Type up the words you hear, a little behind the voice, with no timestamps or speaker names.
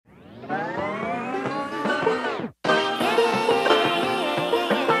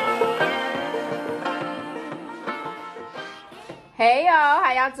Hey y'all,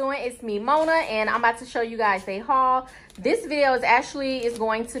 how y'all doing? It's me, Mona, and I'm about to show you guys a haul. This video is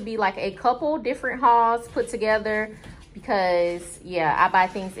going to be like a couple different hauls put together because yeah, I buy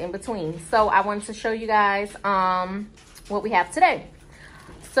things in between. So I wanted to show you guys what we have today.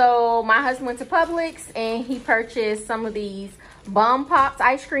 So my husband went to Publix and he purchased some of these Bum Pops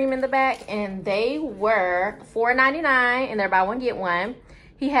ice cream in the back, and they were $4.99 and they're buy one get one.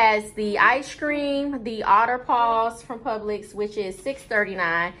 He has the ice cream, the Otter Paws from Publix, which is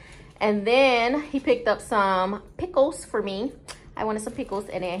 $6.39. And then he picked up some pickles for me. I wanted some pickles,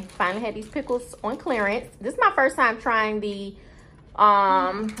 and they finally had these pickles on clearance. This is my first time trying the,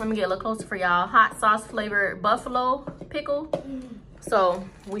 let me get a little closer for y'all, hot sauce flavored buffalo pickle. So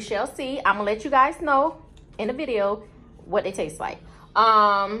we shall see. I'm gonna let you guys know in the video what they taste like.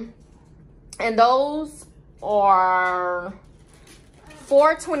 And those are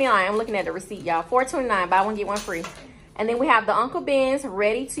 $4.29. I'm looking at the receipt, y'all. $4.29, buy one get one free. And then we have the Uncle Ben's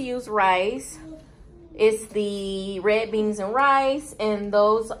ready to use rice. It's the red beans and rice, and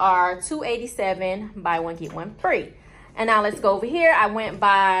those are $2.87, buy one get one free. And now let's go over here. I went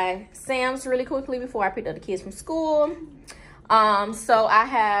by Sam's really quickly before I picked up the kids from school. So I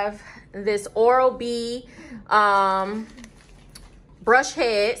have this Oral-B brush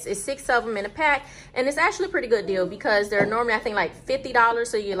heads. It's 6 of them in a pack, and it's actually a pretty good deal because they're normally I think like $50,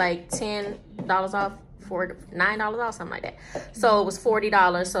 so you're like $10 off for $9 off, something like that. So it was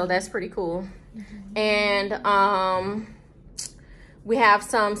 $40, so that's pretty cool. And we have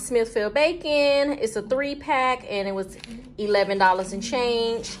some Smithfield bacon. It's a 3-pack and it was $11 and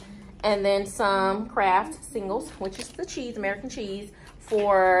change. And then some Kraft singles, which is the cheese, American cheese,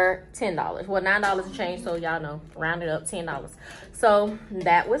 for $10. Well, $9 and change, so y'all know, round it up, $10. So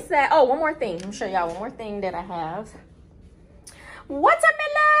that was that. Oh, one more thing. Let me show y'all one more thing that I have. Watermelon!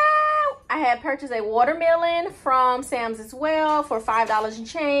 I had purchased a watermelon from Sam's as well for $5 and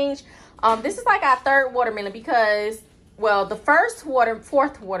change. This is like our third watermelon because, well, the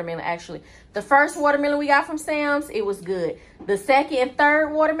fourth watermelon actually. The first watermelon we got from Sam's, it was good. The second and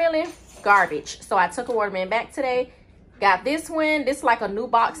third watermelon, garbage. So I took a watermelon back today. Got this one. This is like a new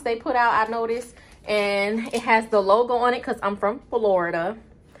box they put out, I noticed. And it has the logo on it because I'm from Florida.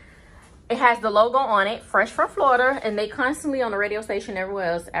 It has the logo on it, fresh from Florida. And they constantly on the radio station,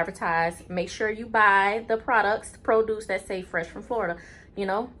 everywhere else, advertise. Make sure you buy the products, produce that say fresh from Florida, you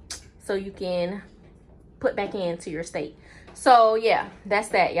know, so you can put back into your state. So yeah, that's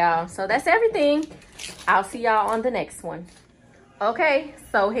that, y'all. So that's everything. I'll see y'all on the next one. Okay,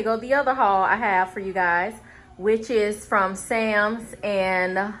 so here go the other haul I have for you guys, which is from Sam's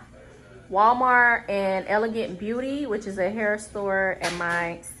and Walmart and Elegant Beauty, which is a hair store in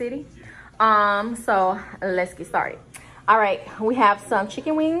my city. So let's get started. All right, we have some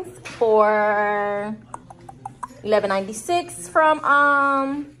chicken wings for $11.96 from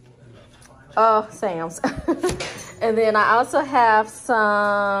Sam's. And then I also have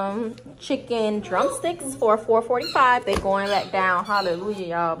some chicken drumsticks for $4.45. They're going back down, hallelujah,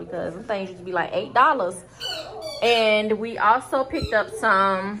 y'all, because the things used to be like $8. And we also picked up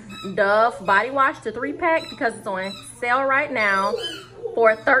some Dove body wash, the 3-pack, because it's on sale right now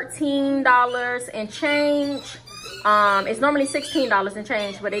for $13 and change. It's normally $16 and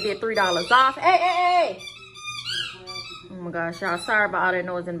change, but they did $3 off. Hey! Oh my gosh, y'all, sorry about all that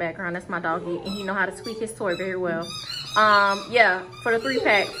noise in the background. That's my doggy, and he know how to squeak his toy very well. Yeah, for the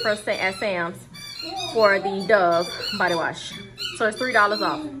 3-pack at Sam's for the Dove body wash. So it's $3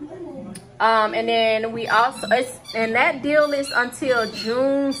 off. And then we also, and that deal is until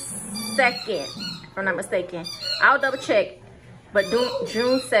June 2nd, if I'm not mistaken. I'll double check, but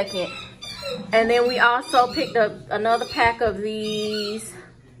June 2nd. And then we also picked up another pack of these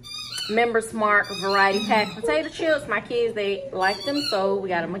Members Mark variety pack potato chips. My kids, they like them, so we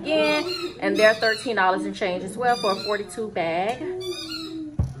got them again. And they're $13 and change as well for a 42 bag.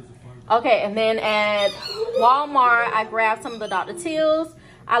 Okay, and then at Walmart, I grabbed some of the Dr. Teal's.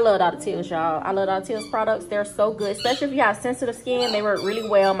 I love Dr. Teal's, y'all. I love Dr. Teal's products. They're so good, especially if you have sensitive skin. They work really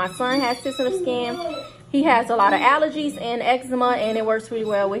well. My son has sensitive skin. He has a lot of allergies and eczema, and it works really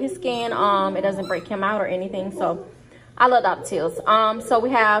well with his skin. It doesn't break him out or anything, so I love Dr. Teal's. So we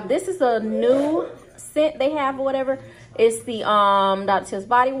have, this is a new scent they have or whatever. It's the Dr. Teal's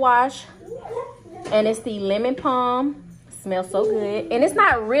body wash, and it's the lemon palm. Smells so good, and it's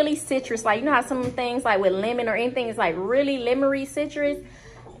not really citrus. Like, you know how some things like with lemon or anything is like really lemony citrus.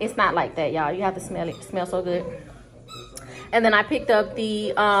 It's not like that, y'all. You have to smell it. It smells so good. And then I picked up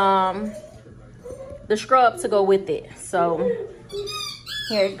the scrub to go with it. So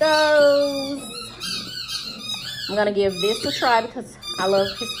here it goes. I'm gonna give this a try because I love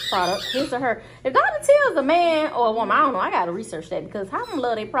his product. His or her. If Dr. Till is a man or a woman, I don't know. I got to research that because how them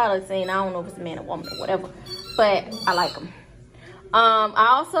love their products and I don't know if it's a man or woman or whatever. But I like them. I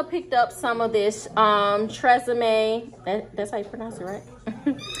also picked up some of this Tresemme. That's how you pronounce it, right?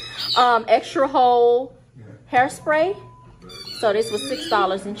 Extra Hold hairspray. So this was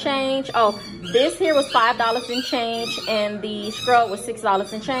 $6 and change. Oh, this here was $5 and change, and the scrub was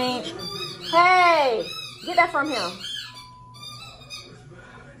 $6 and change. Hey, get that from him.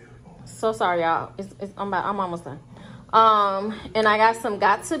 So sorry, y'all. I'm almost done. And I got some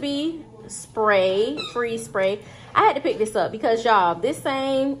Got To Be spray, freeze spray. I had to pick this up because y'all, this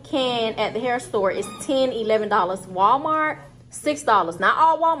same can at the hair store is $10, $11. Walmart, $6. Not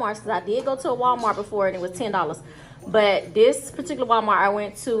all Walmarts, because I did go to a Walmart before and it was $10. But this particular Walmart I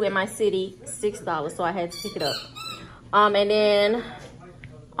went to in my city, $6. So I had to pick it up. And then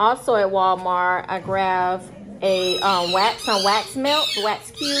also at Walmart, I grabbed a some wax melt,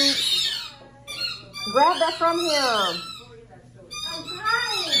 wax cubes. Grab that from him.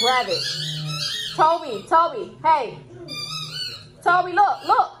 Grab it. Toby, hey. Toby,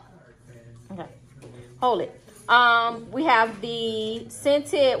 look. Okay, hold it. We have the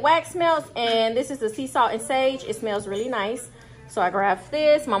scented wax melts, and this is the sea salt and sage. It smells really nice. So I grabbed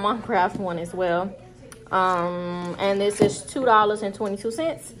this. My mom grabbed one as well. And this is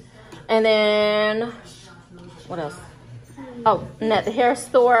 $2.22. And then, what else? Oh, and at the hair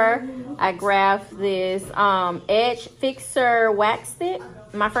store, I grabbed this Edge Fixer wax stick.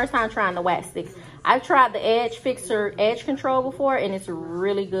 My first time trying the wax stick. I've tried the Edge Fixer Edge Control before, and it's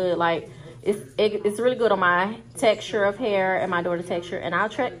really good. Like, it's really good on my texture of hair and my daughter's texture. And our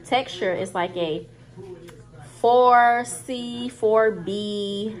texture is like a 4C,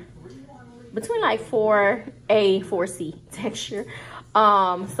 4B, between like 4A, 4C texture.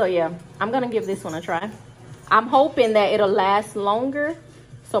 So yeah, I'm gonna give this one a try. I'm hoping that it'll last longer,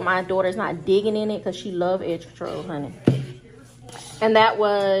 so my daughter's not digging in it, because she loves Edge Control, honey. And that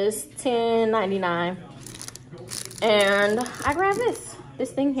was $10.99. And I grabbed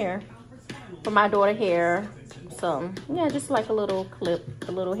this thing here for my daughter hair. So yeah, just like a little clip,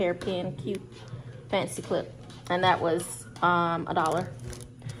 a little hairpin, cute, fancy clip. And that was $1.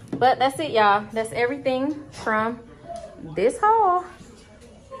 But that's it, y'all. That's everything from this haul.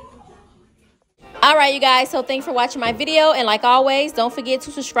 All right, you guys, so thanks for watching my video, and like always, don't forget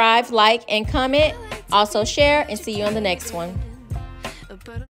to subscribe, like, and comment. Also share, and see you on the next one.